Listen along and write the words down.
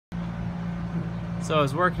So I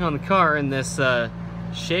was working on the car and this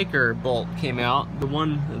shaker bolt came out.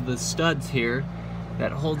 The studs here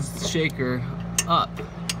that holds the shaker up,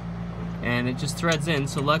 and it just threads in,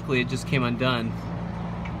 so luckily it just came undone.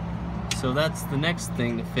 So that's the next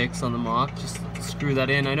thing to fix on the Mach, just screw that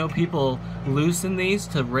in. I know people loosen these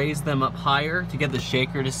to raise them up higher, to get the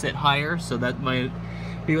shaker to sit higher, so that might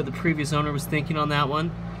be what the previous owner was thinking on that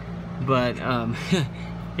one. But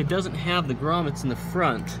it doesn't have the grommets in the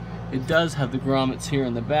front. It does have the grommets here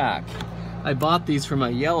in the back. I bought these for my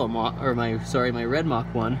yellow Mach, or my red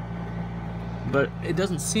Mach one, but it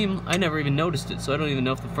doesn't seem, I never even noticed it, so I don't even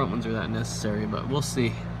know if the front ones are that necessary, but we'll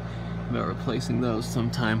see about replacing those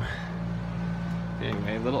sometime.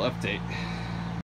 Anyway, little update.